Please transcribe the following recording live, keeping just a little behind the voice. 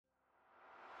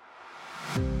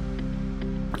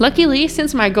Luckily,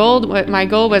 since my goal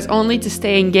was only to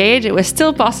stay engaged, it was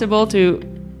still possible to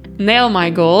nail my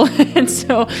goal. And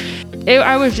so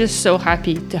I was just so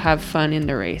happy to have fun in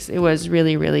the race. It was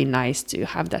really, really nice to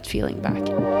have that feeling back.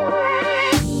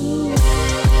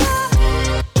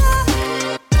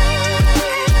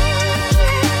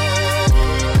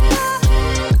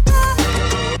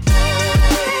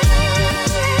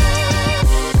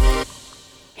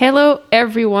 Hello,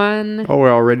 everyone. Oh,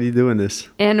 we're already doing this.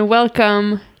 And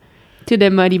welcome to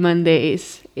the Muddy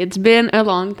Mondays. It's been a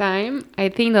long time. I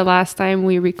think the last time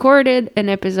we recorded an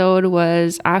episode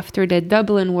was after the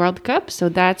Dublin World Cup. So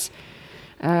that's,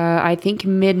 I think,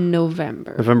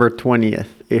 mid-November. November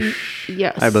 20th-ish,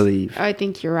 yes, I believe. I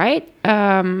think you're right.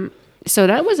 So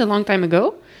that was a long time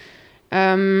ago.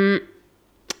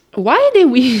 Why did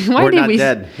we... We're not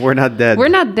dead. We're not dead. We're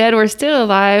not dead. We're still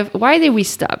alive. Why did we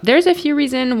stop? There's a few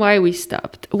reasons why we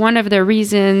stopped. One of the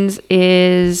reasons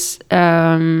is,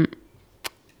 I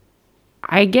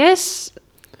guess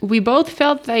we both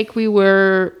felt like we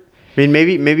were... I mean,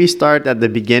 maybe start at the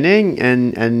beginning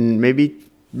and maybe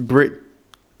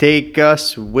take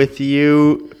us with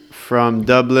you from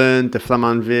Dublin to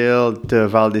Flamanville to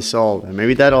Val di Sole. And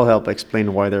maybe that'll help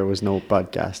explain why there was no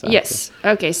podcast after. Yes.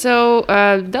 Okay. So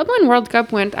Dublin World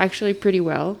Cup went actually pretty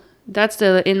well. That's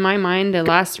in my mind, the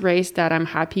last race that I'm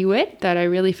happy with, that I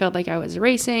really felt like I was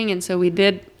racing. And so we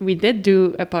did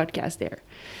do a podcast there.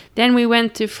 Then we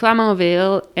went to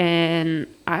Flamanville and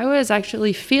I was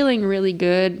actually feeling really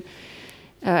good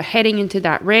heading into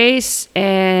that race.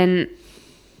 And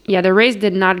yeah, the race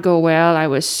did not go well. I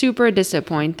was super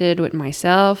disappointed with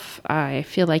myself. I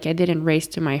feel like I didn't race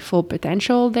to my full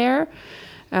potential there.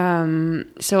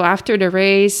 So after the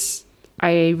race,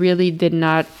 I really did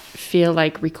not feel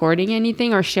like recording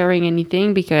anything or sharing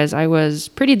anything because I was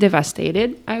pretty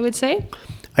devastated, I would say.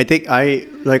 I think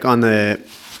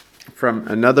from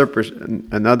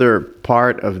another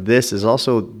part of this is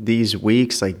also these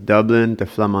weeks, like Dublin to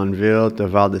Flamanville to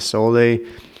Val di Sole.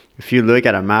 If you look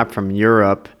at a map from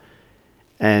Europe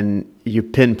and you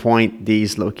pinpoint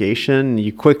these locations,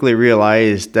 you quickly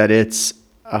realize that it's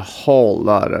a whole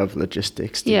lot of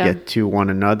logistics to get to one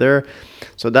another.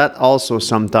 So that also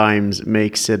sometimes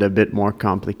makes it a bit more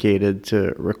complicated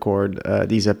to record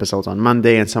these episodes on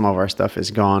Monday, and some of our stuff is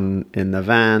gone in the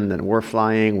van and we're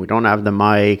flying. We don't have the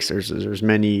mics. There's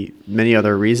many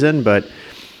other reasons, but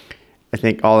I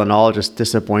think all in all, just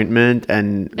disappointment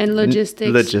and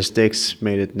logistics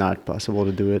made it not possible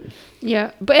to do it.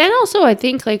 Yeah, and also I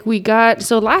think like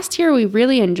so last year we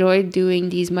really enjoyed doing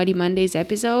these Muddy Mondays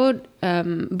episode,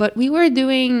 but we were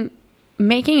putting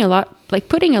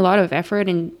a lot of effort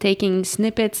in taking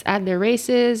snippets at the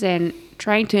races and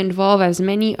trying to involve as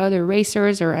many other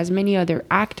racers or as many other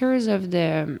actors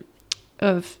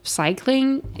of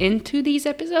cycling into these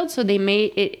episodes, so they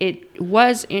made it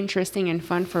was interesting and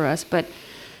fun for us. But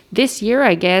this year,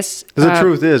 I guess the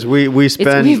truth is we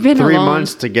spent 3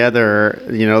 months together,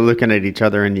 looking at each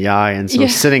other in the eye, and so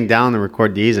sitting down and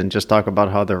record these and just talk about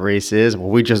how the race is. Well,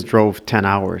 we just drove 10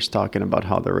 hours talking about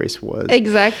how the race was.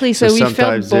 Exactly. So we felt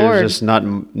bored. Sometimes there's just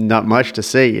not much to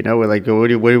say. We're like, what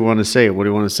do you want to say? What do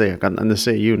you want to say? I got nothing to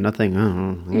say. You nothing.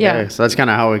 Okay. Yeah. So that's kind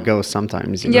of how it goes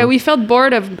sometimes. Yeah, we felt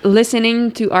bored of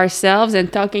listening to ourselves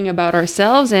and talking about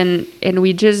ourselves, and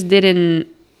we just didn't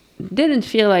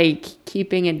feel like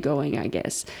keeping it going, I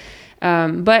guess.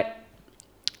 But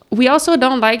we also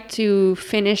don't like to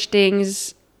finish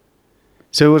things.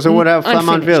 So what about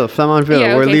Flamanville?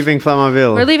 Yeah, we're leaving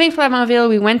Flamanville.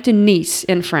 We went to Nice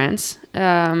in France.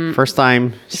 First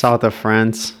time south of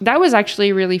France. That was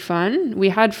actually really fun. We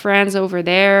had friends over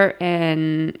there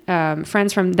and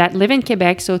friends that live in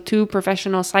Quebec. So 2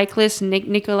 professional cyclists,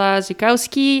 Nicolas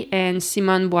Zukowski and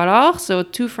Simone Boilard. So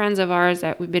 2 friends of ours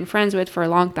that we've been friends with for a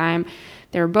long time.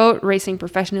 They're both racing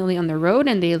professionally on the road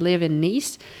and they live in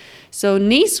Nice. So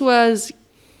Nice was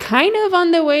kind of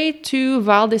on the way to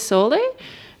Val di Sole.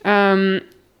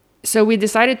 So we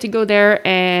decided to go there,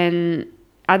 and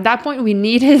at that point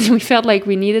we felt like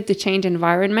we needed to change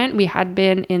environment. We had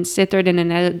been in Sittard in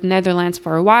the Netherlands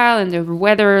for a while and the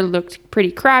weather looked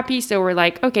pretty crappy. So we're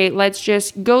like, okay, let's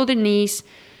just go to Nice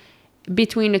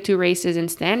between the 2 races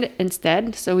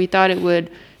instead. So we thought it would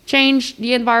change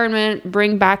the environment,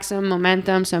 bring back some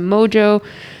momentum, some mojo.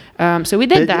 So we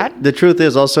did that. The truth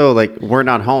is also, like, we're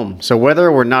not home. So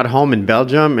whether we're not home in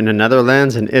Belgium, in the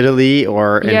Netherlands, in Italy,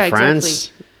 or in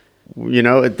France,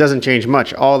 it doesn't change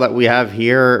much. All that we have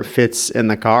here fits in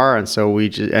the car, and so we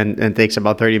just and takes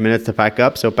about 30 minutes to pack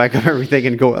up. So pack up everything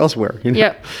and go elsewhere.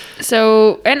 Yeah.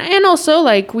 So and also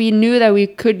like we knew that we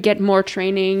could get more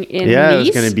training in Nice. It was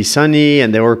going to be sunny,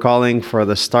 and they were calling for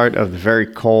the start of the very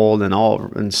cold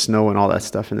and snow and all that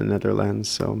stuff in the Netherlands.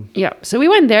 So yeah, so we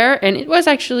went there, and it was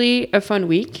actually a fun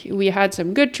week. We had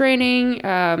some good training.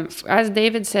 As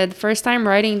David said, first time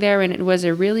riding there, and it was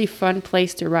a really fun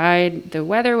place to ride. The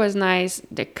weather was nice.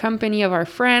 The company of our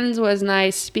friends was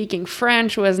nice. Speaking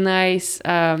French was nice.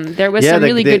 There was some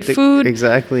really good food.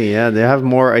 Exactly. Yeah, they have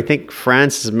more. I think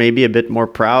France is maybe a bit more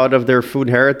proud of their food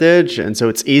heritage, and so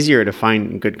it's easier to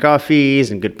find good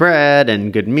coffees and good bread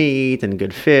and good meat and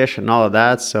good fish and all of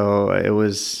that. So it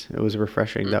was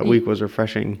refreshing. That week was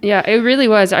refreshing. Yeah, it really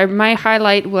was. My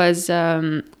highlight was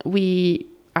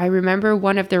I remember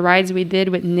one of the rides we did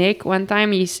with Nick. One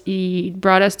time he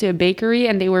brought us to a bakery,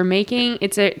 and they were making,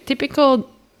 it's a typical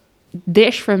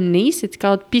dish from Nice. It's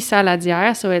called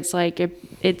pissaladière. So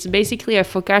it's basically a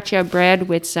focaccia bread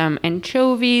with some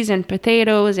anchovies and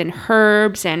potatoes and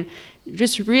herbs, and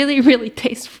just really, really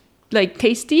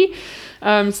tasty.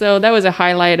 So that was a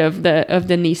highlight of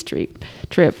the Nice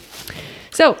trip.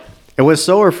 So it was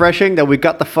so refreshing that we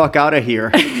got the fuck out of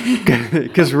here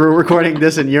because we're recording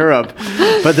this in Europe.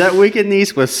 But that week in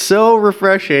Nice was so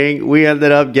refreshing, we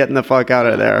ended up getting the fuck out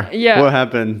of there. Yeah. What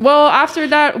happened? Well, after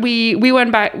that, we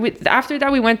went back. After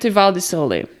that, we went to Val di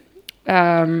Sole.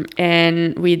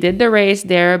 And we did the race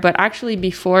there. But actually,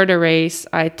 before the race,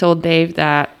 I told Dave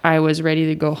that I was ready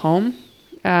to go home.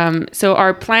 So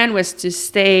our plan was to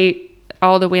stay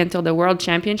all the way until the World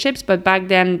Championships. But back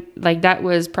then, like that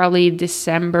was probably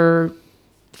December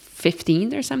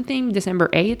 15th or something, December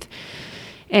 8th.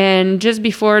 And just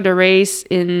before the race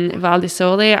in Val di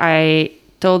Sole, I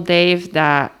told Dave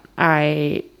that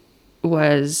I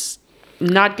was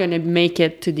not going to make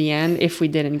it to the end if we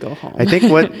didn't go home. I think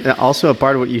what also a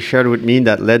part of what you shared with me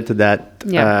that led to that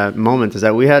moment is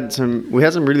that we had some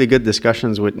really good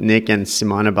discussions with Nick and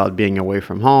Simon about being away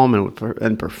from home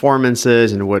and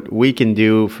performances and what we can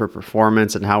do for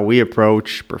performance and how we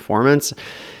approach performance.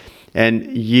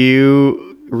 And you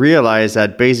realize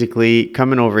that basically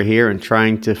coming over here and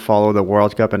trying to follow the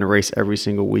World Cup and race every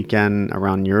single weekend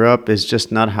around Europe is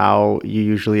just not how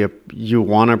you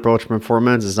want to approach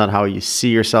performance. It's not how you see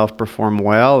yourself perform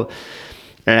well.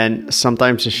 And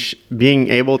sometimes being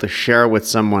able to share with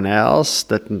someone else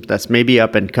that's maybe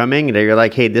up and coming, that you're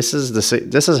like, hey, this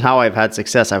is how I've had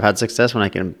success. I've had success when I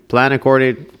can plan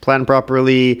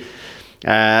properly.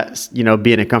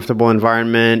 Be in a comfortable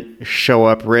environment, show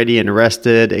up ready and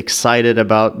rested, excited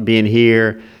about being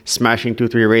here, smashing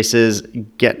 2-3 races,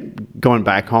 going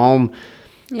back home.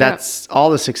 Yeah. That's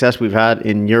all the success we've had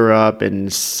in Europe,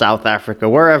 in South Africa,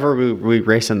 wherever we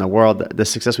race in the world. The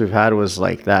success we've had was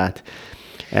like that.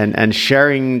 And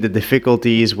sharing the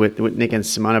difficulties with Nick and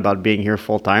Simon about being here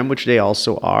full time, which they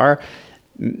also are,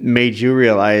 made you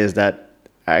realize that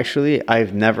actually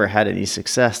I've never had any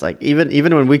success. Like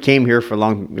even when we came here for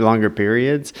longer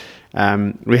periods,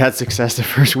 we had success the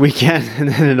first weekend, and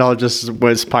then it all just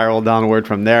was spiraled downward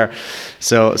from there.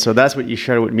 So that's what you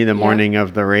shared with me the morning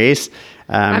of the race.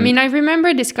 I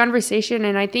remember this conversation,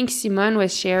 and I think Simone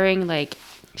was sharing like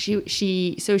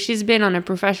she's been on a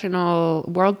professional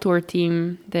world tour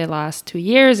team the last 2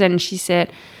 years, and she said,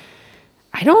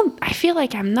 I feel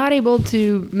like I'm not able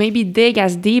to maybe dig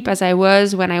as deep as I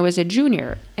was when I was a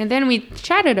junior. And then we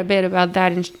chatted a bit about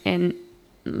that and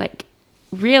like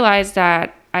realized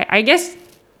that I guess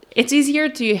it's easier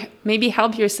to maybe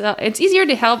help yourself. It's easier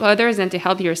to help others than to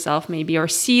help yourself maybe, or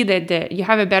see that you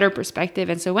have a better perspective.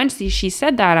 And so when she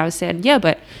said that, I said, yeah,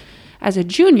 but as a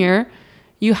junior,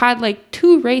 you had like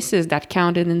 2 races that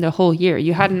counted in the whole year.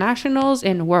 You had nationals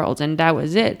and worlds, and that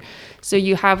was it. So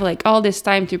you have like all this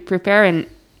time to prepare and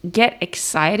get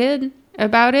excited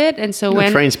about it. And so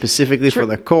when train specifically for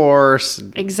the course,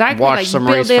 exactly, watch like some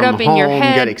build race it from up home, in your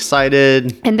head, get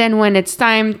excited. And then when it's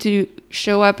time to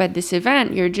show up at this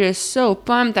event, you're just so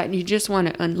pumped that you just want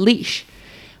to unleash.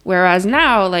 Whereas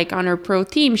now, like on her pro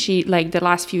team, she like the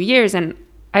last few years, and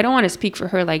I don't want to speak for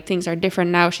her, like things are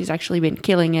different now. She's actually been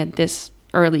killing it this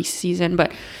early season,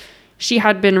 but she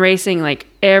had been racing like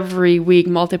every week,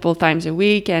 multiple times a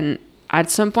week, and at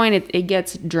some point it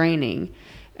gets draining.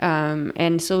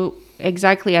 And so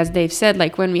exactly as Dave said,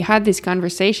 like when we had this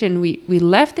conversation, we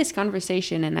left this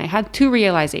conversation and I had 2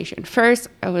 realizations. First,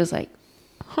 I was like,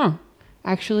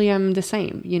 actually I'm the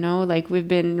same, like we've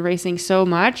been racing so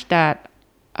much that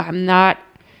I'm not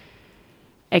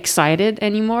excited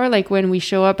anymore. Like when we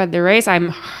show up at the race,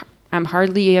 I'm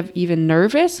hardly even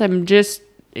nervous. I'm just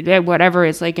whatever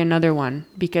is like another one,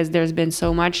 because there's been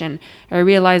so much, and I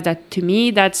realized that to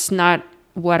me that's not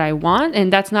what I want,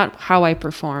 and that's not how I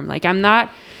perform. Like I'm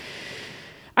not,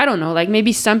 I don't know, like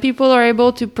maybe some people are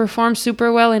able to perform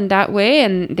super well in that way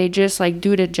and they just like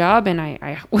do the job, and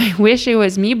I wish it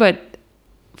was me. But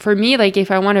for me, like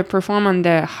if I want to perform on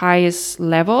the highest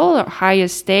level or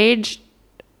highest stage,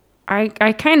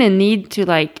 I kind of need to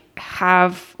like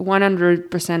have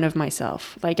 100% of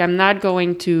myself. Like I'm not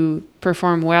going to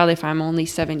perform well if I'm only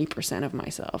 70% of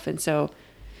myself. And so,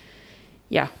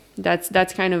 yeah,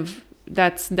 that's kind of,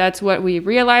 that's what we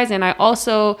realized. And I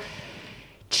also,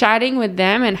 chatting with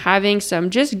them and having some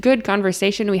just good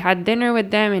conversation. We had dinner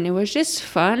with them and it was just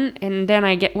fun. And then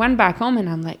went back home and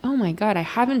I'm like, oh my God, I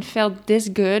haven't felt this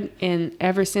good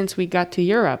ever since we got to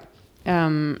Europe.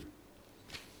 I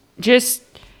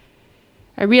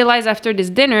realized after this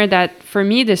dinner that for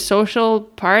me, the social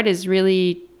part is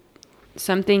really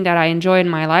something that I enjoy in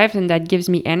my life and that gives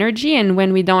me energy. And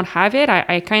when we don't have it,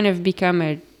 I kind of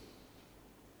become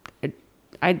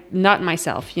not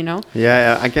myself, you know?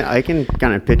 Yeah, I can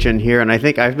kind of pitch in here, and I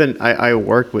think I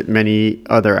worked with many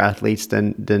other athletes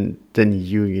than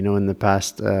you, you know, in the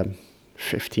past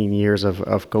 15 years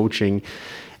of coaching,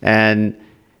 and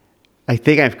I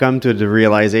think I've come to the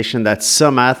realization that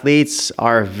some athletes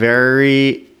are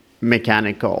very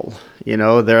mechanical. You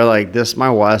know, they're like, this is my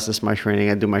West, this is my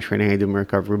training, I do my training, I do my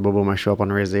recovery, boom, boom, I show up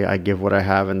on race day, I give what I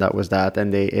have, and that was that.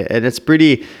 And it's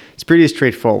pretty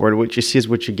straightforward. What you see is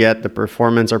what you get. The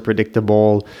performance are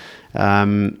predictable,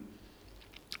 and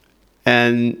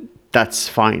that's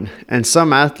fine. And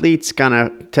some athletes kind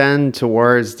of tend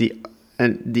towards the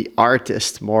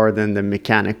artist more than the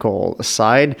mechanical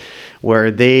side, where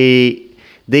they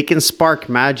can spark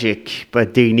magic,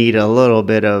 but they need a little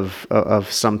bit of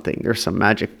something. There's some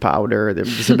magic powder.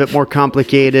 It's a bit more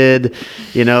complicated.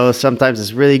 You know, sometimes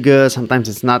it's really good. Sometimes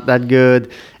it's not that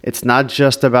good. It's not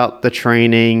just about the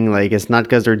training. Like, it's not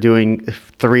because they're doing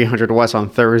 300 watts on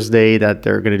Thursday that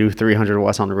they're going to do 300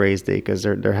 watts on race day, because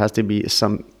there has to be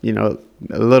some, you know,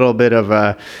 a little bit of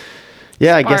a,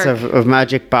 yeah, I guess of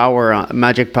magic powder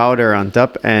on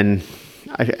top. And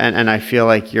I feel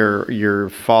like you're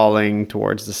falling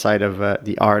towards the side of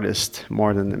the artist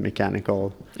more than the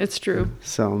mechanical. It's true.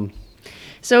 So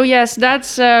yes,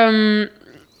 that's that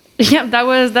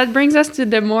brings us to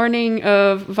the morning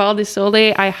of Val di Sole.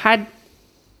 I had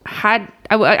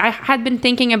been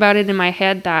thinking about it in my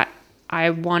head that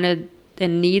I wanted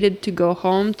and needed to go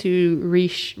home to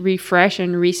refresh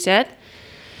and reset,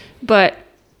 but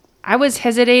I was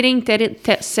hesitating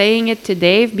saying it to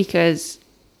Dave because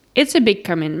it's a big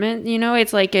commitment, you know.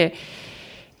 It's like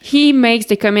he makes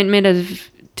the commitment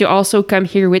to also come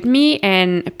here with me,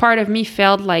 and part of me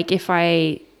felt like if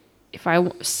I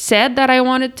said that I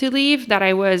wanted to leave, that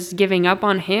I was giving up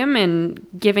on him and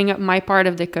giving up my part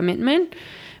of the commitment.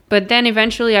 But then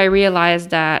eventually I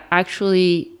realized that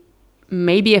actually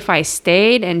maybe if I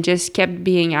stayed and just kept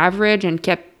being average and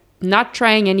kept not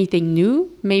trying anything new,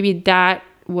 maybe that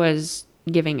was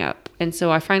giving up. And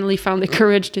so I finally found the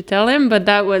courage to tell him, but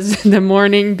that was the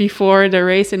morning before the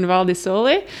race in Val di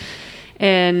Sole.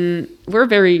 And we're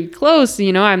very close,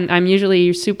 you know. I'm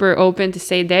usually super open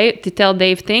to tell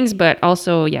Dave things, but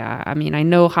also, yeah, I mean, I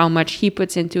know how much he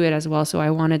puts into it as well. So I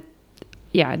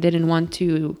didn't want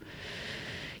to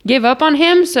give up on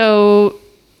him. So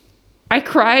I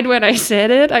cried when I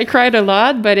said it. I cried a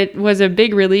lot, but it was a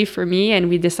big relief for me. And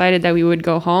we decided that we would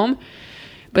go home.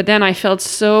 But then I felt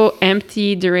so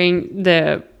empty during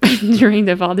the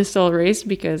Val di Sole race,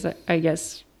 because I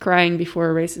guess crying before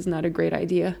a race is not a great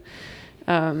idea.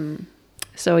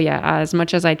 So yeah, as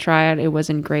much as I tried, it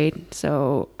wasn't great.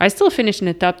 So I still finished in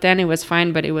the top 10. It was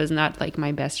fine, but it was not like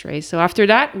my best race. So after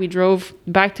that, we drove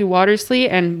back to Watersley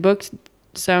and booked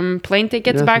some plane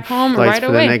tickets back home right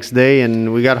away. The next day,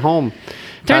 and we got home.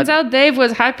 Turns out Dave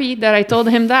was happy that I told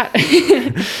him that.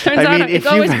 It's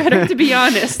always better to be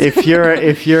honest. If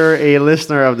you're a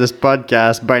listener of this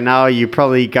podcast, by now you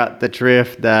probably got the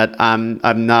drift that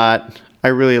I'm not. I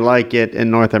really like it in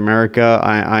North America.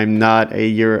 I'm not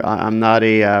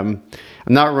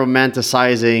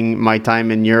romanticizing my time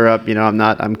in Europe. You know,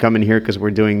 I'm coming here because we're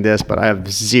doing this, but I have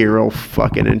zero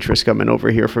fucking interest coming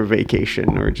over here for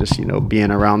vacation or just, you know,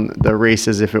 being around the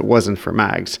races if it wasn't for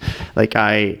Mags. Like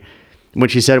when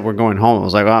she said we're going home, I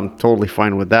was like, oh, I'm totally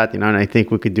fine with that, you know, and I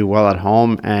think we could do well at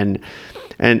home. And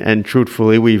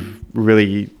truthfully, we've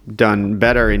really done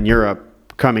better in Europe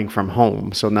coming from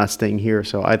home, so not staying here.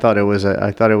 So I thought it was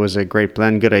a great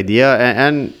plan, good idea.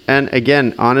 And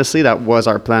again, honestly, that was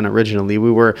our plan originally.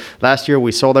 Last year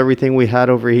we sold everything we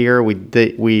had over here. We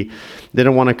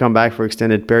didn't want to come back for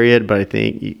extended period, but I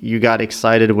think you got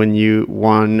excited when you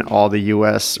won all the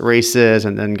US races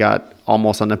and then got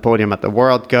almost on the podium at the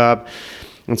World Cup.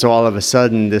 And so all of a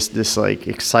sudden this like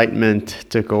excitement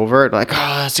took over, like,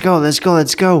 oh,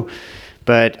 let's go.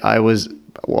 But I was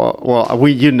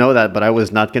you know that, but I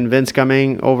was not convinced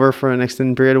coming over for an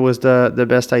extended period was the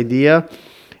best idea.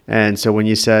 And so when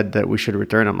you said that we should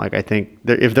return, I'm like, I think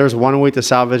if there's one way to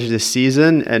salvage this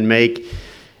season and make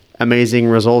amazing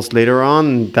results later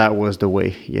on, that was the way.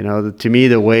 To me,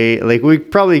 the way, like,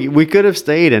 we could have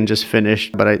stayed and just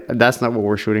finished, but that's not what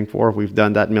we're shooting for. We've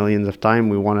done that millions of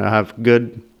times. We want to have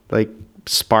good, like,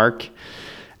 spark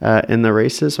in the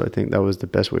races. So I think that was the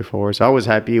best way forward. So I was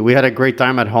happy. We had a great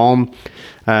time at home.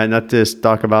 Not to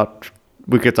talk about,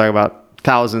 we could talk about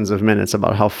thousands of minutes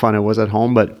about how fun it was at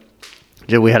home, but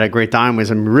we had a great time with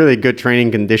some really good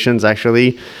training conditions,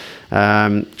 actually.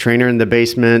 Trainer in the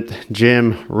basement,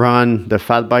 gym, run. The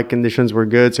fat bike conditions were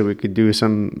good, so we could do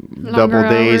some double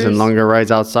days and longer rides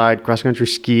outside, cross-country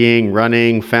skiing,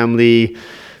 running, family,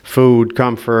 food,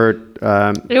 comfort.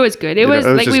 It was good. It was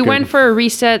like we good. went for a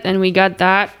reset and we got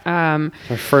that. Our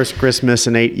first Christmas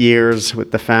in 8 years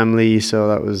with the family, so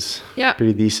that was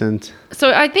pretty decent.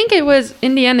 So I think it was,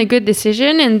 in the end, a good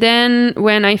decision. And then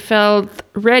when I felt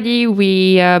ready,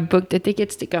 we booked the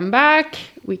tickets to come back.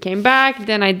 We came back.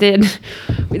 Then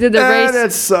we did the race. And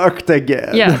it sucked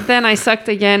again. Yeah, then I sucked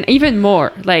again, even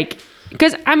more. Like,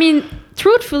 because, I mean,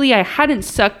 truthfully, I hadn't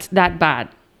sucked that bad.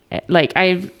 Like,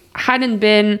 I hadn't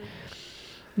been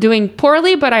doing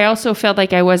poorly, but I also felt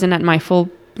like I wasn't at my full,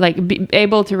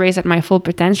 able to race at my full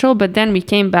potential. But then we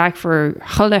came back for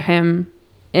Hullegem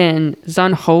in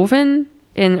Zonhoven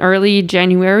in early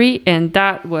January, and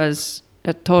that was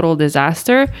a total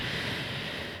disaster.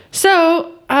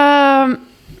 So, that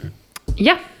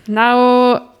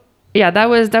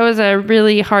was a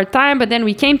really hard time. But then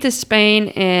we came to Spain,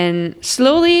 and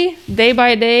slowly, day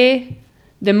by day,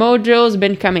 the mojo's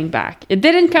been coming back. It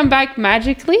didn't come back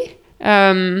magically.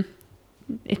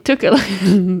 It took a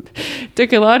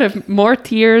lot of more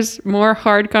tears, more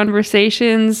hard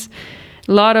conversations,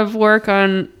 a lot of work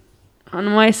on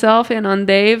myself and on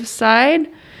Dave's side.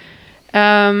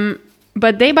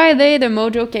 But day by day, the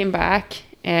mojo came back,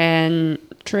 and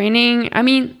training, I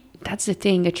mean, that's the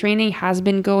thing. The training has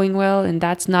been going well, and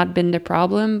that's not been the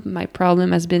problem. My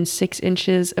problem has been 6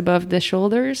 inches above the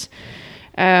shoulders.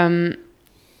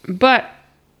 But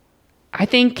I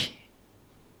think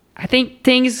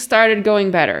things started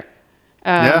going better.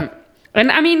 And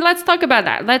I mean, let's talk about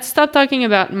that. Let's stop talking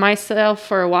about myself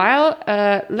for a while.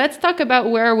 Let's talk about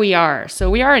where we are.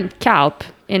 So we are in Calp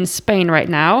in Spain right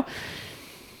now.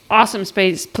 Awesome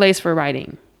place for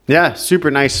riding. Yeah,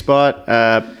 super nice spot.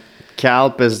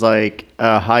 Calp is like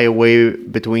a highway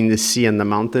between the sea and the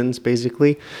mountains,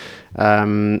 basically.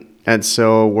 And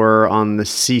so we're on the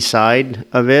seaside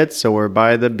of it. So we're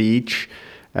by the beach.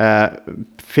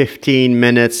 15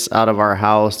 minutes out of our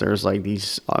house, there's like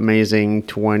these amazing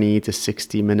 20 to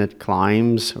 60 minute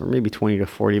climbs, or maybe 20 to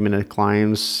 40 minute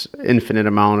climbs, infinite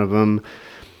amount of them.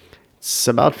 It's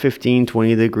about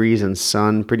 15-20 degrees and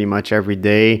sun pretty much every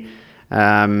day.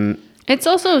 It's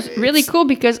also really cool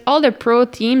because all the pro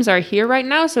teams are here right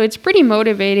now, so it's pretty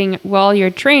motivating while you're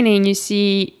training.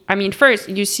 First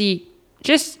you see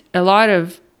just a lot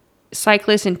of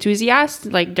cyclist enthusiasts.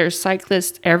 Like, there's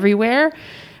cyclists everywhere,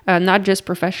 not just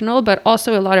professional, but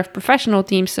also a lot of professional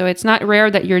teams. So it's not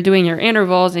rare that you're doing your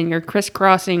intervals and you're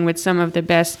crisscrossing with some of the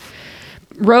best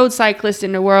road cyclists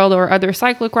in the world or other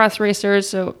cyclocross racers.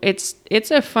 So it's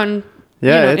a fun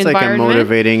it's like a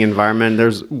motivating environment.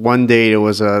 There's one day it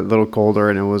was a little colder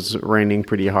and it was raining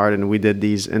pretty hard, and we did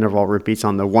these interval repeats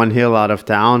on the one hill out of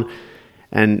town.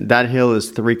 And that hill is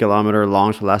 3 kilometers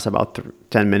long, so it lasts about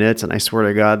 10 minutes. And I swear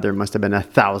to God, there must have been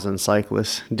 1,000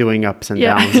 cyclists doing ups and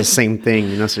downs, the same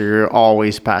thing, so you're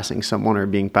always passing someone or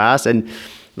being passed. And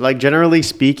like, generally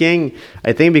speaking,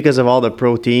 I think because of all the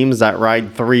pro teams that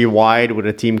ride 3 wide with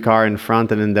a team car in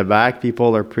front and in the back,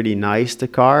 people are pretty nice to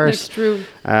cars. That's true.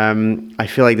 I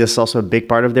feel like this is also a big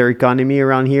part of their economy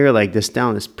around here. Like, this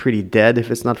town is pretty dead if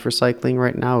it's not for cycling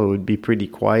right now. It would be pretty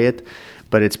quiet.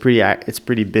 But it's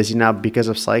pretty busy now because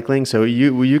of cycling. So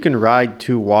you can ride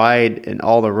 2 wide in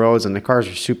all the roads, and the cars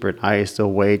are super nice.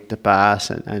 They'll wait to pass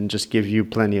and just give you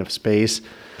plenty of space.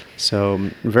 So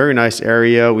very nice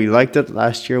area. We liked it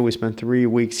last year. We spent 3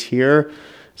 weeks here.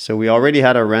 So we already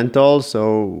had a rental.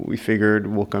 So we figured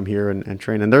we'll come here and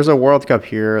train. And there's a World Cup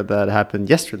here that happened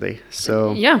yesterday.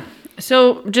 So yeah.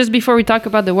 So just before we talk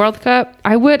about the World Cup,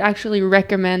 I would actually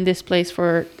recommend this place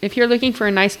for if you're looking for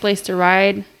a nice place to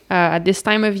ride at this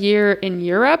time of year in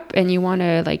Europe and you want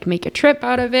to like make a trip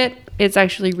out of it. It's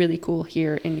actually really cool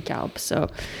here in Calp. So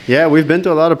Yeah, we've been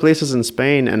to a lot of places in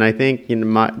Spain, and I think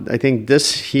I think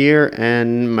this here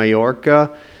and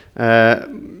Mallorca,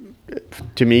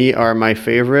 to me, are my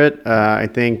favorite. I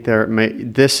think they're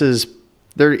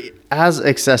as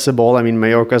accessible. I mean,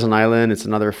 Mallorca's an island; it's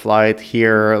another flight.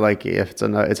 Here, like if it's a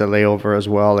layover as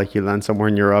well. Like you land somewhere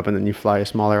in Europe and then you fly a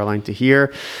small airline to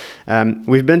here.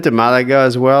 We've been to Malaga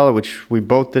as well, which we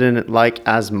both didn't like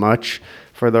as much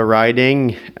for the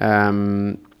riding.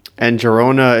 And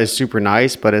Girona is super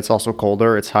nice, but it's also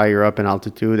colder. It's higher up in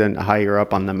altitude and higher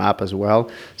up on the map as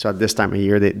well. So at this time of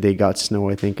year, they got snow,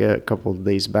 I think, a couple of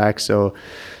days back.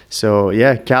 So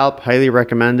yeah, Calp, highly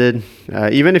recommended.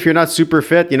 Even if you're not super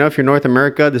fit, if you're North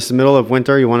America, this is the middle of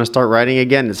winter, you want to start riding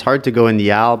again. It's hard to go in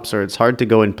the Alps, or it's hard to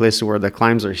go in places where the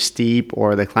climbs are steep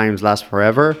or the climbs last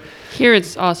forever. here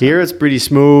it's awesome. Here it's pretty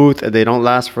smooth. They don't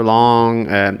last for long.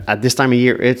 At this time of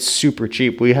year, it's super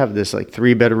cheap. We have this like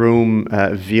 3-bedroom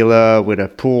villa with a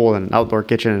pool and an outdoor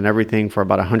kitchen and everything for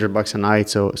about $100 a night.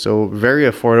 So very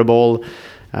affordable.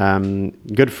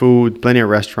 Good food, plenty of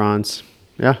restaurants.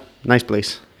 Yeah, nice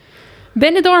place.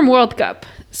 Benidorm World Cup.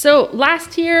 So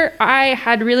last year I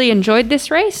had really enjoyed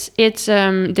this race. It's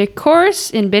the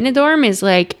course in Benidorm is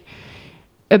like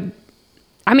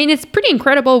it's pretty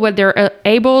incredible what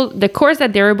the course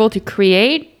that they're able to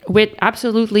create with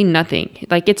absolutely nothing.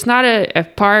 Like it's not a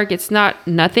park, it's not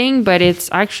nothing, but it's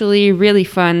actually really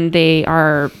fun. They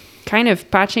are kind of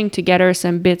patching together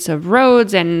some bits of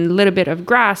roads and a little bit of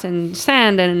grass and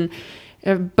sand and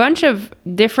a bunch of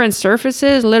different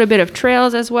surfaces, a little bit of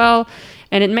trails as well.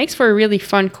 And it makes for a really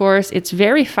fun course. It's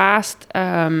very fast.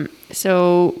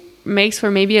 So makes for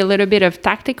maybe a little bit of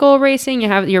tactical racing.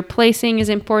 Your placing is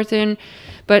important,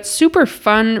 but super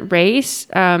fun race.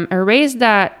 A race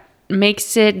that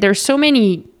makes there's so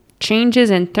many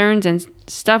changes and turns and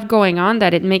stuff going on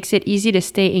that it makes it easy to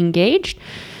stay engaged.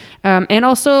 And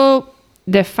also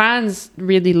the fans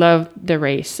really love the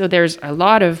race. So there's a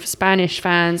lot of Spanish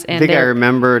fans. And I think I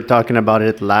remember talking about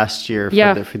it last year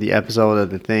for the episode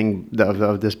of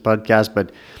of this podcast.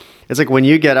 But it's like when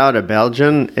you get out of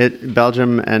Belgium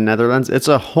and Netherlands, it's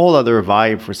a whole other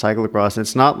vibe for cyclocross.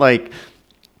 It's not like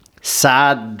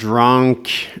sad,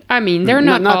 drunk. I mean, they're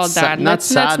not all that.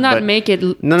 Let's not make it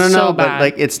so bad. But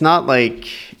like it's not like.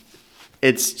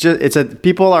 It's just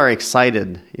people are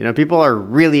excited. People are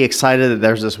really excited that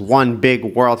there's this one big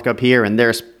World Cup here, and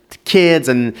there's kids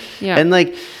and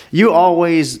like you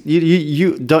always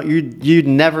you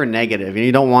never negative, and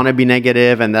you don't want to be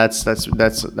negative, and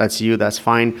that's you. That's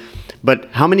fine. But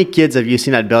how many kids have you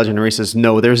seen at Belgian races?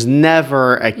 No, there's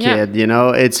never a kid.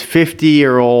 It's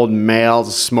 50-year-old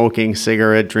males smoking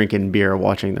cigarette, drinking beer,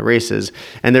 watching the races,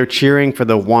 and they're cheering for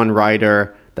the one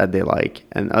rider that they like.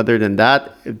 And other than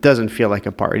that, it doesn't feel like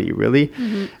a party, really.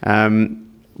 Mm-hmm.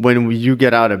 When you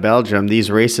get out of Belgium,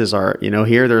 these races are,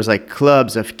 here there's like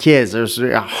clubs of kids. There's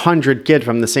 100 kids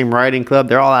from the same riding club.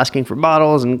 They're all asking for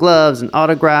bottles and gloves and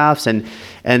autographs, and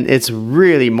it's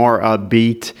really more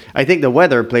upbeat. I think the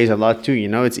weather plays a lot too.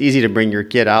 It's easy to bring your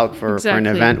kid out for an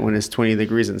event when it's 20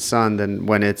 degrees in sun than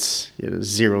when it's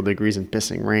 0 degrees and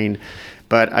pissing rain.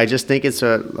 But I just think it's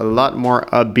a lot more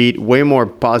upbeat, way more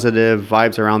positive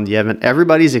vibes around the event.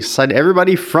 Everybody's excited.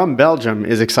 Everybody from Belgium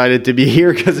is excited to be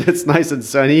here because it's nice and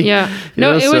sunny. Yeah.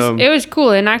 It was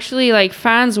cool. And actually, like,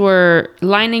 fans were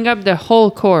lining up the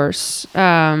whole course.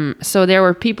 So there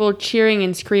were people cheering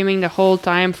and screaming the whole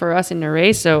time for us in the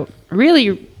race. So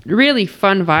really, really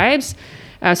fun vibes.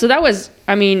 So that was,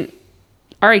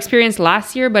 our experience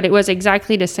last year, but it was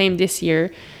exactly the same this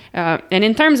year. And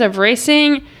in terms of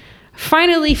racing,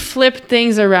 finally flipped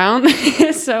things around.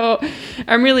 So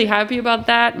I'm really happy about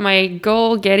that. My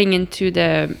goal getting into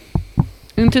the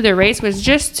race was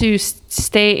just to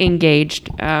stay engaged.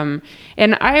 And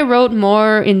I wrote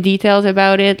more in details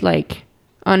about it, like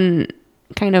on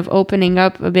kind of opening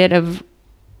up a bit of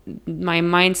my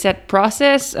mindset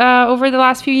process over the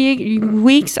last few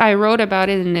weeks. I wrote about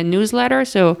it in the newsletter.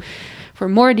 So for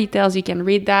more details, you can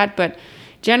read that. But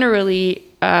generally,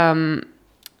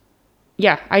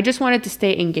 I just wanted to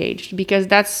stay engaged because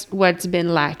that's what's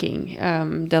been lacking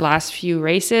the last few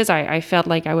races. I felt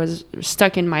like I was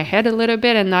stuck in my head a little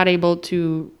bit and not able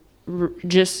to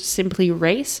just simply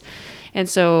race. And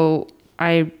so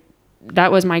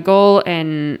that was my goal.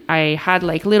 And I had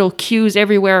like little cues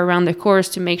everywhere around the course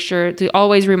to make sure to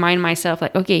always remind myself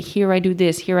like, okay, here I do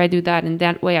this, here I do that. And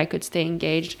that way I could stay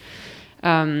engaged.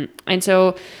 And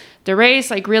so the race,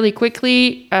 like really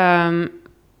quickly,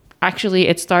 actually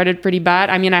it started pretty bad.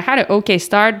 I mean, I had an okay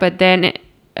start, but then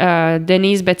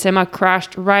Denise Betsema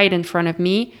crashed right in front of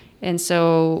me. And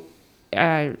so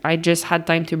I just had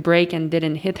time to brake and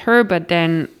didn't hit her. But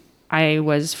then I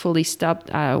was fully stopped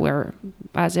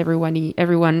as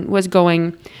everyone was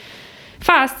going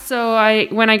fast. So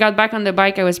when I got back on the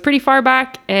bike, I was pretty far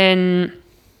back. And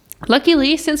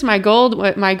luckily, since my goal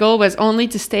was only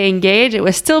to stay engaged, it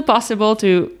was still possible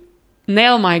to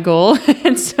nail my goal.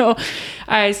 And so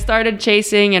I started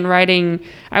chasing and riding.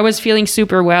 I was feeling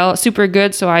super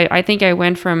good. So I think I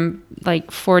went from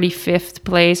like 45th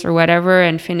place or whatever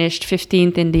and finished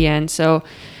 15th in the end. So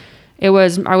I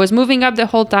was moving up the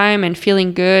whole time and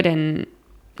feeling good. And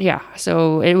yeah,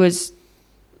 so I was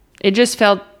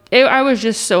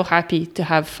just so happy to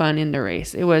have fun in the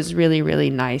race. It was really, really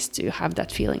nice to have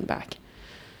that feeling back.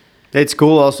 It's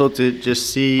cool also to just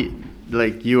see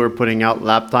like you are putting out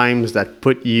lap times that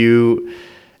put you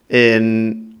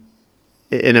in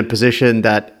a position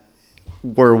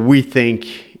where we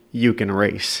think you can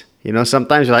race. You know,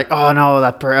 sometimes you're like, oh no,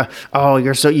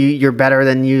 you're better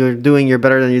than you're doing. You're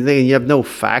better than you think. And you have no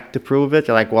fact to prove it.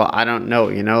 You're like, well, I don't know.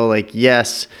 You know, like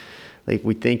yes, like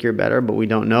we think you're better, but we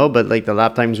don't know. But like the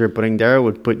lap times we're putting there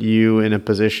would put you in a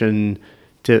position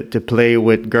to play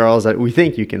with girls that we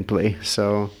think you can play.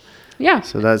 So. Yeah.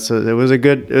 So it was a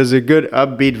good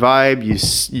upbeat vibe.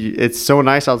 It's so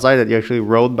nice outside that you actually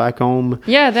rode back home.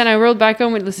 Yeah. Then I rode back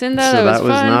home with Lucinda. So that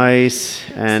was fun. nice,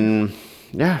 and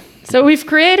yeah. So we've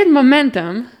created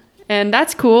momentum, and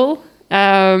that's cool.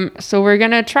 So we're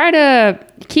gonna try to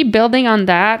keep building on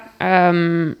that.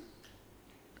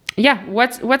 Yeah.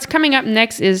 What's coming up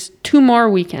next is 2 more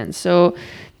weekends. So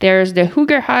there's the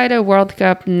Hoogerheide World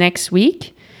Cup next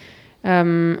week.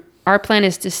 Our plan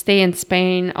is to stay in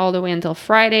Spain all the way until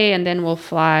Friday, and then we'll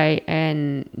fly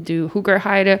and do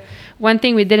Hoogerheide. One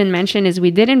thing we didn't mention is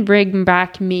we didn't bring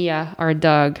back Mia, our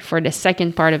dog, for the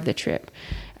second part of the trip.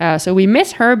 So we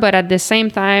miss her, but at the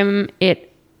same time,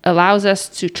 it allows us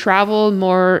to travel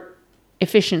more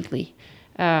efficiently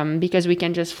because we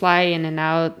can just fly in and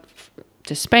out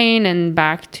to Spain and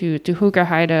back to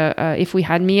Hoogerheide. If we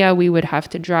had Mia, we would have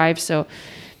to drive. So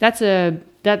that's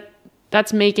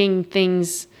making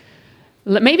things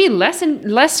maybe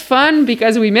less fun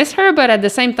because we miss her, but at the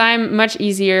same time much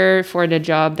easier for the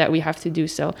job that we have to do.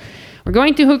 So we're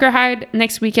going to Hoogerheide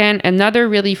next weekend, another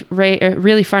really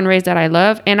fun race that I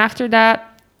love. And after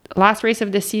that, last race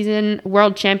of the season,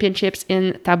 World Championships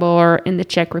in Tabor in the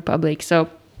Czech Republic. So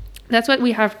that's what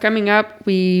we have coming up.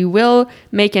 We will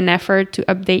make an effort to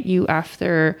update you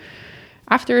after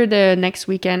the next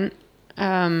weekend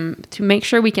to make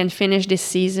sure we can finish this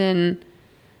season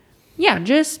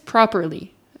just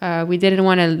properly. We didn't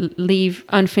want to leave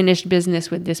unfinished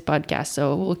business with this podcast,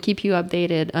 so we'll keep you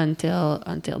updated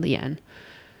until the end.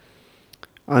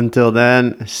 Until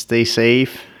then, stay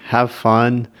safe, have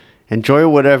fun, enjoy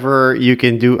whatever you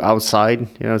can do outside.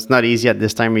 You know, it's not easy at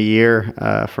this time of year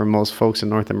for most folks in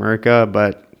North America,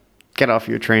 but get off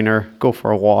your trainer, go for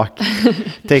a walk,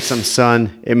 take some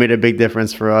sun. It made a big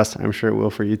difference for us. I'm sure it will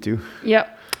for you too.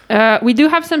 Yep. We do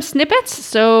have some snippets,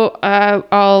 so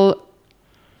I'll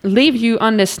leave you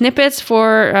on the snippets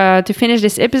to finish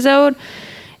this episode.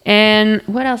 And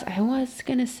what else? I was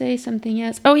gonna say something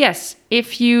else. Oh yes,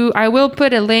 I will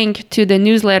put a link to the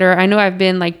newsletter. I know I've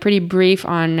been like pretty brief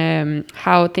on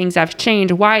how things have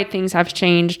changed, why things have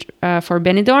changed for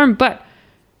Benidorm, but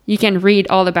you can read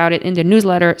all about it in the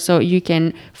newsletter, so you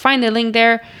can find the link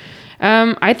there.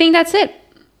 I think that's it.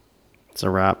 It's a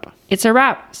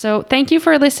wrap. So thank you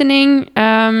for listening.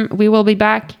 We will be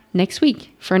back next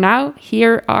week. For now,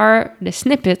 here are the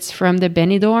snippets from the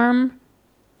Benidorm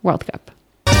World Cup.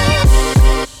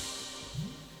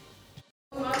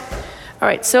 All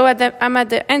right, so I'm at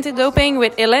the anti-doping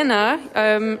with Elena.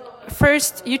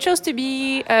 First, you chose to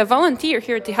be a volunteer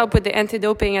here to help with the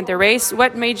anti-doping at the race.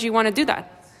 What made you want to do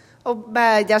that?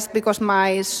 Just because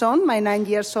my son, my 9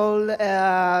 years old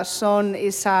son,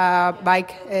 is a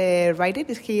bike rider.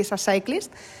 He is a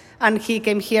cyclist, and he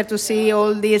came here to see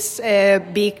all this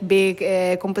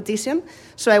big competition.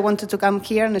 So I wanted to come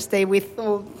here and stay with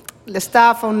all the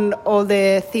stuff and all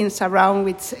the things around,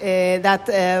 which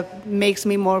that makes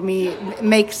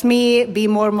me be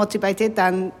more motivated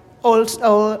and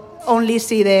also only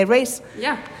see the race.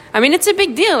 Yeah, I mean it's a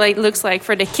big deal. It looks like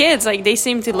for the kids, like they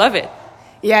seem to love it.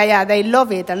 Yeah, they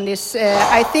love it, and this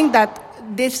I think that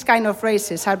these kind of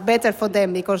races are better for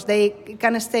them because they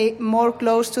can stay more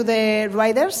close to the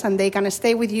riders and they can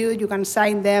stay with you. You can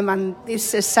sign them, and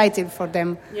it's exciting for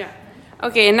them. Yeah.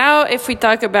 Okay, now if we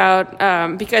talk about,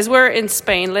 because we're in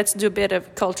Spain, let's do a bit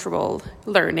of cultural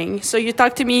learning. So you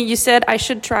talked to me, you said I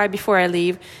should try before I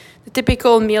leave the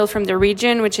typical meal from the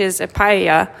region, which is a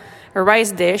paella, a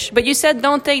rice dish. But you said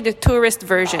don't take the tourist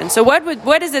version. So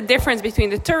what is the difference between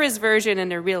the tourist version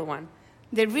and the real one?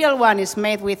 The real one is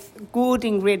made with good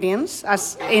ingredients,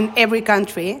 as in every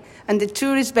country, and the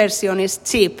tourist version is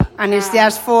cheap, and it's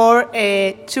just for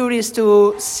tourists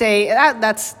to say,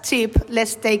 that's cheap,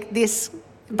 let's take this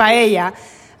paella,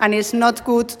 and it's not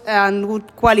good and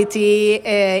good quality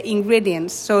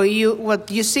ingredients. So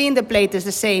what you see in the plate is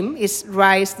the same, is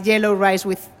rice, yellow rice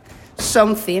with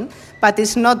something, but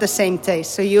it's not the same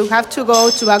taste. So you have to go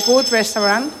to a good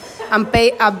restaurant and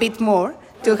pay a bit more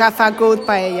to have a good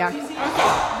paella.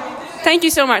 Thank you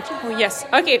so much. Oh, yes.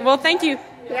 Okay, well, thank you.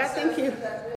 Yeah, thank you.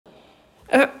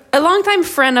 A longtime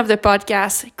friend of the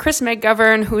podcast, Chris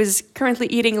McGovern, who is currently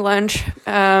eating lunch,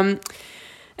 and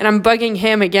I'm bugging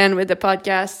him again with the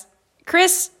podcast.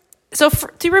 Chris,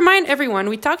 to remind everyone,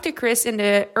 we talked to Chris in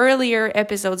the earlier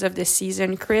episodes of this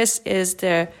season. Chris is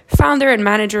the founder and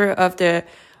manager of the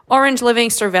Orange Living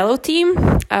Cervelo team.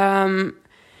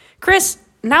 Chris,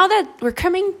 now that we're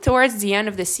coming towards the end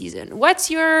of the season, what's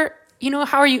your,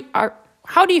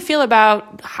 how do you feel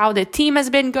about how the team has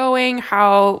been going,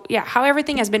 how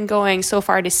everything has been going so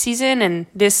far this season and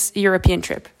this European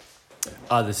trip?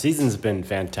 The season's been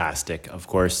fantastic. Of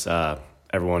course,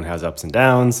 everyone has ups and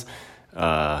downs.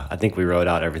 I think we rode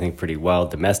out everything pretty well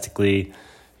domestically.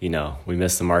 We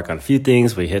missed the mark on a few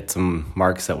things. We hit some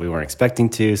marks that we weren't expecting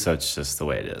to, so it's just the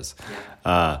way it is.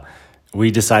 Yeah. We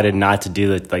decided not to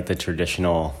do the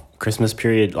traditional Christmas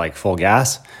period, like full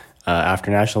gas.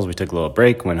 After Nationals, we took a little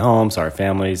break, went home, saw our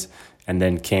families, and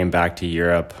then came back to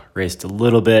Europe, raced a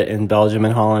little bit in Belgium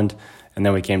and Holland, and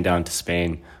then we came down to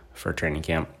Spain for training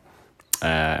camp.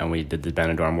 And we did the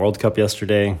Benidorm World Cup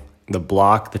yesterday.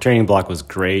 The training block was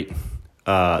great.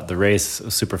 The race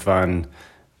was super fun.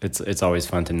 It's always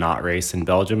fun to not race in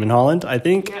Belgium and Holland, I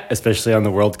think, especially on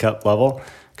the World Cup level,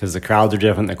 because the crowds are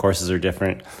different, the courses are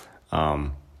different.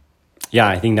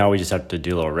 I think now we just have to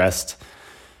do a little rest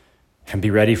and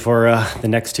be ready for the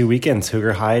next 2 weekends,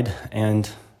 Hoogerheide and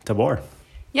Tabor.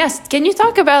 Yes. Can you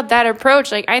talk about that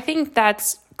approach? I think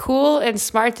that's cool and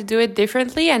smart to do it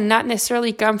differently and not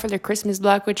necessarily come for the Christmas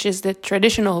block, which is the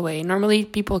traditional way. Normally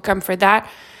people come for that,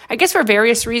 I guess, for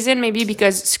various reasons, maybe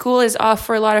because school is off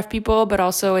for a lot of people, but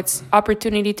also it's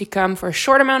opportunity to come for a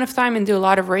short amount of time and do a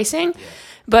lot of racing. Yeah.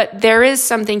 But there is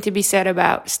something to be said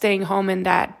about staying home in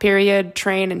that period,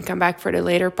 train, and come back for the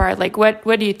later part.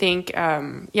 What do you think?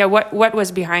 What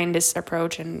was behind this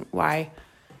approach and why?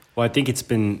 Well, I think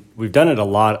we've done it a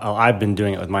lot. I've been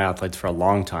doing it with my athletes for a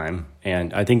long time.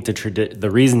 And I think the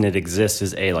reason it exists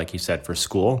is, like you said, for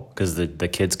school, because the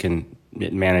kids can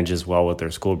manage as well with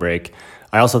their school break.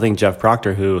 I also think Jeff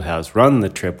Proctor, who has run the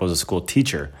trip, was a school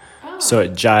teacher. So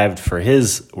it jived for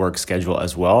his work schedule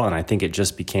as well, and I think it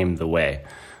just became the way.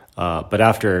 But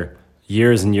after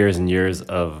years and years and years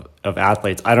of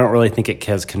athletes, I don't really think it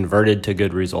has converted to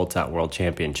good results at World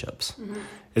Championships. Mm-hmm.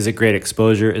 Is it great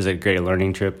exposure? Is it a great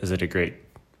learning trip? Is it a great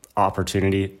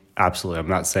opportunity? Absolutely. I'm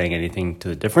not saying anything to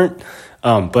the different.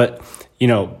 But,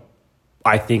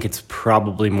 I think it's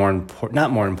probably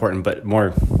not more important, but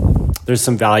more, there's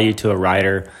some value to a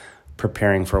rider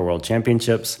preparing for World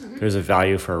Championships. Mm-hmm. There's a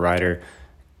value for a rider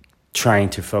trying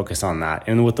to focus on that.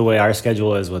 And with the way our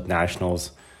schedule is with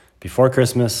Nationals before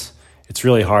Christmas, it's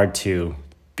really hard to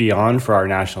be on for our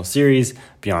National Series,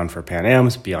 be on for Pan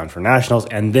Ams, be on for Nationals,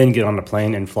 and then get on a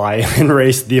plane and fly and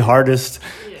race the hardest,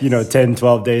 10,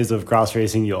 12 days of cross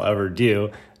racing you'll ever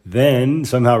do. Then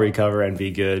somehow recover and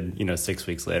be good, 6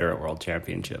 weeks later at World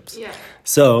Championships. Yeah.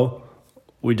 So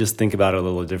we just think about it a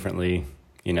little differently,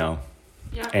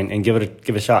 and give it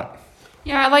a shot.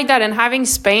 Yeah, I like that. And having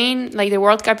Spain, the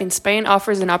World Cup in Spain,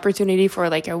 offers an opportunity for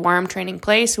a warm training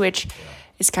place, which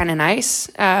is kind of nice.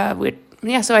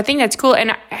 So I think that's cool.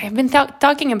 And I've been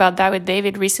talking about that with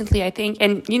David recently, I think.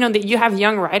 And, that you have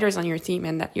young riders on your team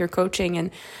and that you're coaching. And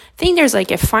I think there's a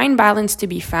fine balance to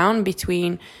be found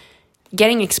between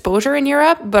getting exposure in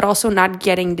Europe, but also not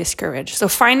getting discouraged. So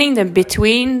finding the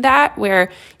between that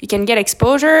where you can get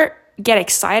exposure, get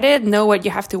excited, know what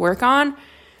you have to work on,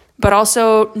 but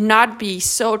also not be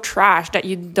so trashed that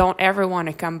you don't ever want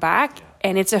to come back.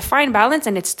 And it's a fine balance,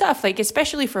 and it's tough.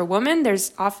 Especially for women,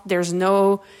 there's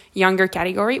no younger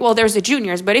category. Well, there's the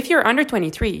juniors, but if you're under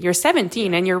 23, you're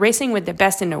 17, and you're racing with the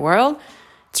best in the world,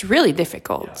 it's really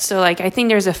difficult. Yeah. So, I think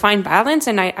there's a fine balance,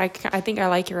 and I think I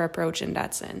like your approach in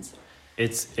that sense.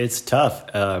 It's tough,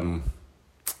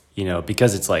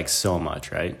 because it's so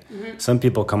much, right? Mm-hmm. Some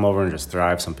people come over and just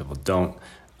thrive. Some people don't.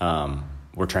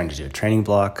 We're trying to do a training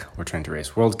block. We're trying to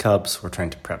race World Cups. We're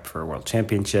trying to prep for World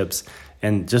Championships.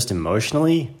 And just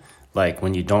emotionally, like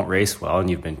when you don't race well and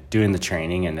you've been doing the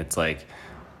training and it's like,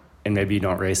 and maybe you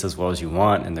don't race as well as you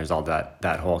want, and there's all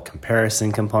that whole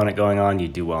comparison component going on. You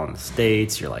do well in the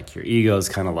States, you're like, your ego's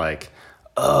kind of like,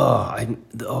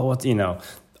 what's, you know,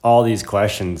 all these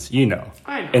questions, you know.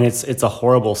 I know. And it's a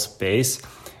horrible space,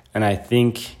 and I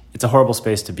think it's a horrible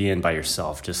space to be in by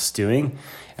yourself, just stewing.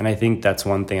 And I think that's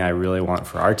one thing I really want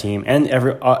for our team and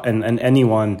and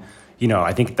anyone, you know.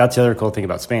 I think that's the other cool thing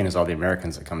about Spain is all the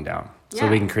Americans that come down. So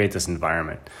we can create this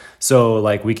environment. So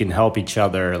like we can help each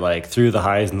other like through the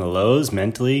highs and the lows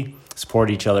mentally, support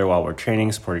each other while we're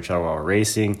training, support each other while we're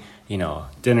racing, you know,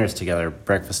 dinners together,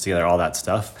 breakfast together, all that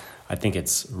stuff. I think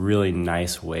it's a really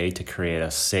nice way to create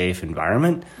a safe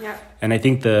environment. Yeah. And I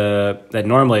think that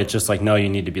normally it's just like, no, you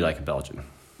need to be like a Belgian.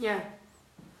 Yeah.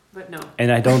 But no.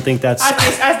 And I don't think that's...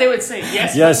 as they would say,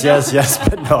 yes. yes,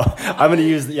 but no. I'm going to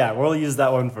use... Yeah, we'll use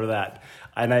that one for that.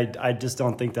 And I just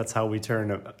don't think that's how we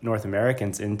turn North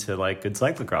Americans into like good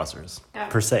cyclocrossers,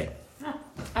 per se.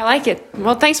 I like it.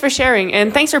 Well, thanks for sharing.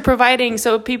 And thanks for providing.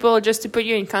 So people, just to put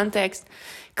you in context,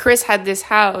 Chris had this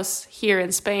house here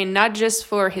in Spain, not just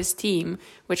for his team,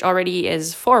 which already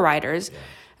is 4 riders.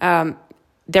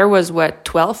 There was,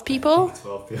 12 people?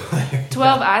 12 people.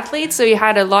 12 athletes. So you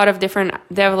had a lot of different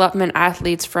development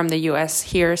athletes from the US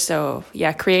here. So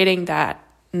yeah, creating that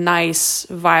nice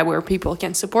vibe where people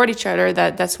can support each other,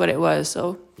 that's what it was.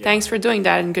 So thanks for doing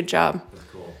that and good job.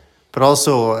 But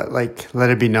also, like, let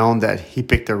it be known that he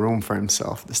picked a room for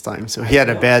himself this time. So he had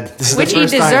a bed. This is Which the he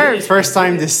first deserved. First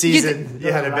time this season, he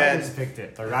had a The bed. riders picked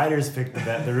it. The riders picked the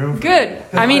bed. The room. Good.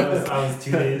 I mean, I was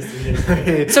 2 days, 3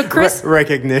 days. so Chris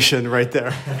Recognition right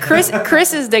there.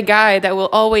 Chris is the guy that will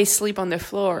always sleep on the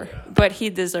floor, but he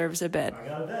deserves a bed. I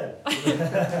got a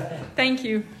bed. Thank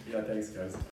you. Yeah, thanks,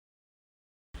 guys.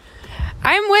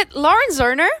 I'm with Lauren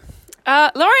Zerner.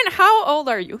 Lauren, how old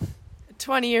are you?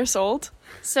 20 years old.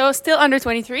 So still under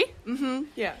 23?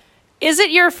 Yeah. Is it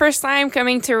your first time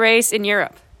coming to race in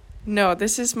Europe? No,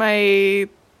 this is the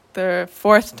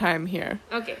 4th time here.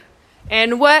 Okay.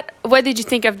 And what did you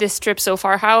think of this trip so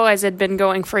far? How has it been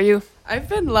going for you? I've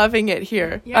been loving it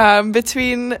here. Yeah.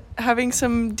 Between having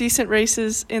some decent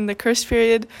races in the curse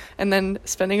period and then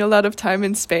spending a lot of time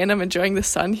in Spain, I'm enjoying the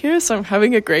sun here, so I'm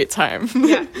having a great time.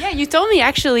 Yeah, you told me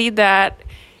actually that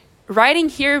riding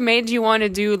here made you want to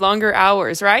do longer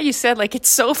hours, right? You said like, it's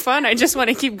so fun, I just want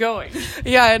to keep going.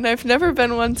 Yeah, and I've never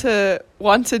been one to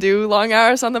want to do long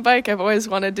hours on the bike. I've always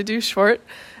wanted to do short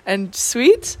and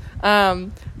sweet.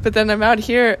 But then I'm out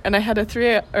here and I had a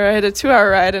 2-hour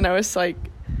ride and I was like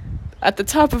at the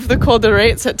top of the Col de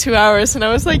Rates at 2 hours, and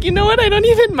I was like, you know what? I don't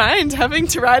even mind having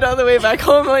to ride all the way back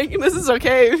home. Like, this is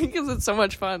okay because it's so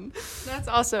much fun. That's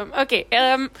awesome. Okay,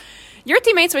 your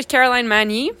teammates with Caroline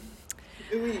Magny.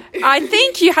 I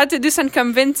think you had to do some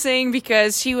convincing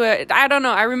because she would, I don't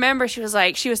know, I remember she was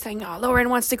saying, oh, Lauren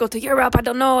wants to go to Europe, I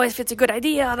don't know if it's a good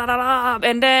idea, da, da, da.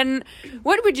 And then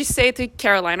what would you say to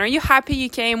Caroline? Are you happy you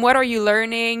came? What are you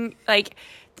learning? Like,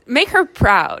 make her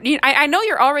proud. I know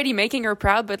you're already making her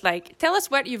proud, but like, tell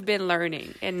us what you've been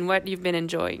learning and what you've been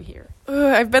enjoying here.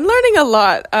 I've been learning a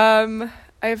lot.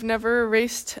 I've never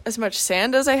raced as much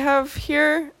sand as I have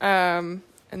here.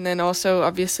 And then also,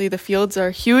 obviously, the fields are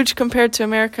huge compared to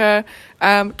America.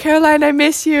 Caroline, I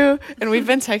miss you. And we've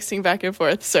been texting back and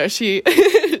forth, so she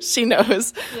she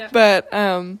knows. Yeah.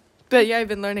 But yeah, I've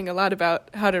been learning a lot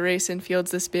about how to race in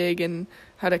fields this big and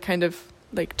how to kind of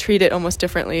like treat it almost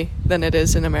differently than it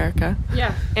is in America.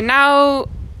 Yeah. And now,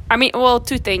 I mean, well,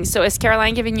 2 things. So is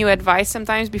Caroline giving you advice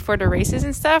sometimes before the races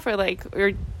and stuff, or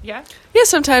yeah? Yeah,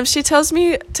 sometimes she tells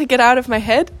me to get out of my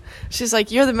head. She's like,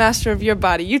 you're the master of your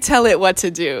body. You tell it what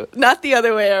to do, not the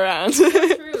other way around.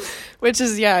 True. Which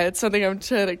is, yeah, it's something I'm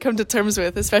trying to come to terms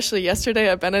with, especially yesterday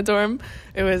at Benidorm.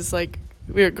 It was like,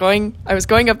 I was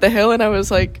going up the hill and I was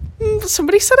like,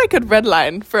 somebody said I could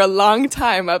redline for a long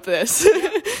time up this.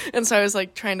 And so I was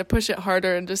like trying to push it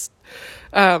harder and just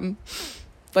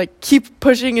like keep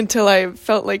pushing until I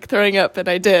felt like throwing up, and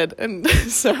I did. And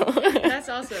so That's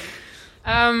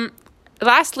awesome.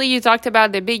 Lastly, you talked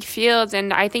about the big fields,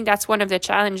 and I think that's one of the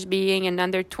challenges being an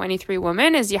under 23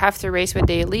 woman is you have to race with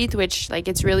the elite, which like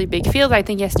it's really big field. I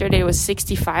think yesterday was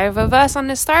 65 of us on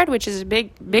the start, which is a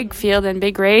big field and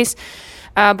big race.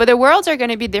 But the worlds are going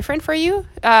to be different for you.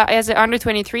 As an under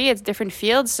 23, it's different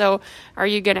fields. So are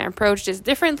you going to approach this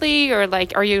differently, or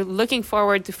like are you looking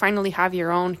forward to finally have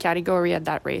your own category at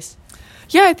that race?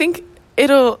 yeah, I think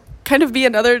it'll kind of be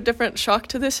another different shock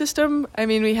to the system. I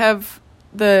mean, we have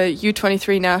the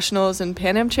U23 Nationals and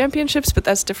Pan Am Championships, but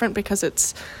that's different because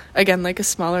it's, again, like a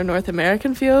smaller North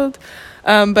American field.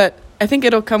 But I think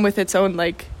it'll come with its own,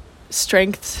 like,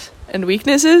 strengths and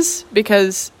weaknesses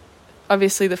because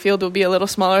obviously the field will be a little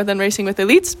smaller than racing with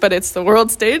elites, but it's the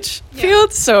world stage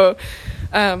field. So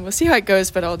we'll see how it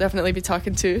goes, but I'll definitely be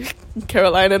talking to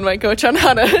Caroline and my coach on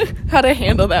how to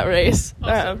handle that race.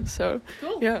 Awesome. So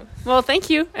Cool. yeah. Well, thank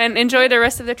you, and enjoy the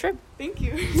rest of the trip. Thank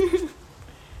you.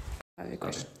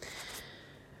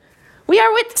 We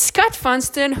are with Scott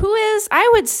Funston, who is, I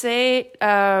would say,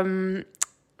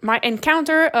 my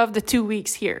encounter of the 2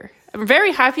 weeks here. I'm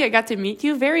very happy I got to meet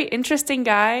you. Very interesting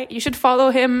guy. You should follow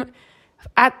him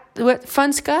at what,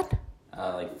 Fun Scott?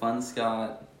 Like Fun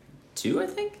Scott 2, I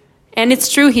think. And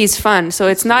it's true, he's fun, so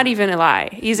it's not even a lie.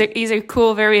 He's a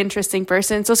cool, very interesting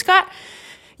person. So Scott,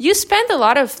 you spent a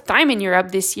lot of time in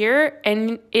Europe this year,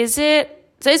 and is it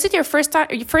your first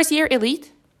year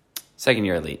elite? Second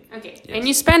year elite. Okay. Yes. And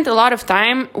you spent a lot of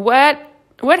time. What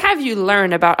have you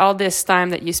learned about all this time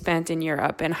that you spent in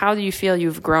Europe, and how do you feel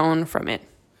you've grown from it?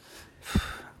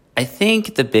 I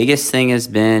think the biggest thing has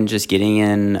been just getting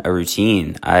in a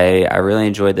routine. I really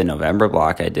enjoyed the November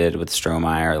block I did with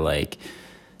Strohmeyer, like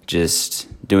just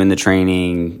doing the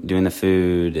training, doing the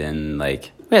food, and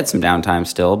like we had some downtime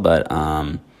still, but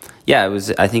yeah,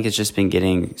 I think it's just been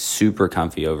getting super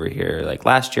comfy over here. Like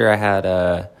last year I had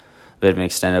a bit of an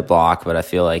extended block, but I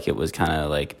feel like it was kind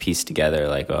of like pieced together,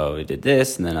 like, oh, we did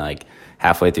this, and then like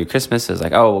halfway through Christmas it was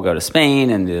like, oh, we'll go to Spain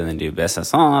and then do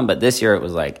business on. But this year it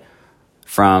was like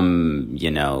from,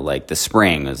 like the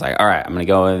spring, it was like, all right, I'm going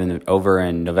to go over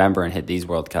in November and hit these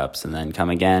World Cups, and then come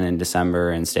again in December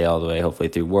and stay all the way hopefully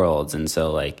through Worlds. And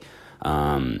so like,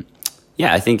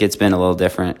 yeah, I think it's been a little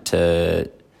different to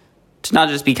not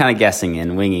just be kind of guessing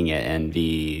and winging it, and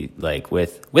be like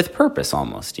with purpose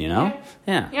almost, Yeah.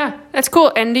 Yeah, that's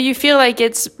cool. And do you feel like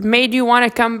it's made you want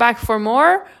to come back for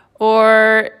more,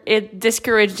 or it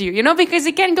discouraged you? Because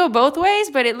it can go both ways,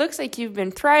 but it looks like you've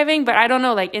been thriving. But I don't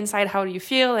know, like inside, how do you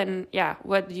feel? And yeah,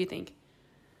 what do you think?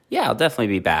 Yeah, I'll definitely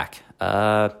be back.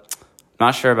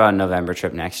 Not sure about a November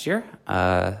trip next year,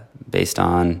 based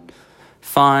on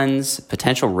funds.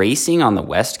 Potential racing on the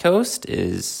West Coast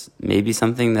is maybe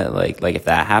something that like if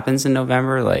that happens in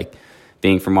November, like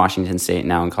being from Washington State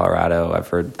now in Colorado, I've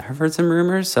heard some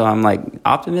rumors, so I'm like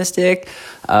optimistic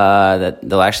that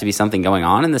there'll actually be something going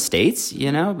on in the States,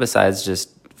 besides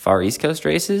just far East Coast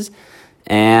races.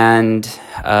 And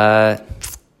no,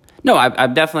 I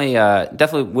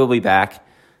definitely will be back.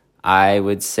 I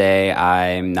would say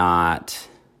I'm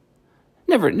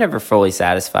never fully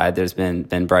satisfied. There's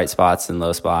been bright spots and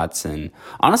low spots, and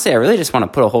honestly, I really just want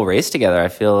to put a whole race together. I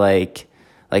feel like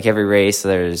every race,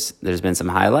 there's been some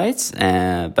highlights,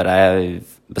 but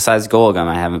besides Golgum,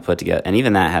 I haven't put together, and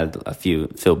even that had a few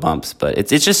bumps. But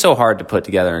it's just so hard to put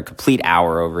together a complete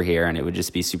hour over here, and it would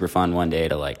just be super fun one day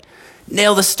to like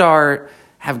nail the start,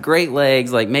 have great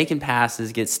legs, like making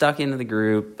passes, get stuck into the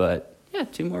group. But yeah,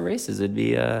 2 more races, it'd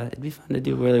be fun to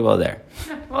do really well there.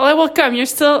 Well, it will come. You're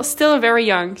still very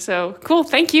young, so cool.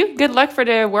 Thank you. Good luck for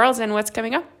the Worlds and what's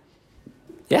coming up.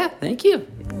 Yeah, thank you.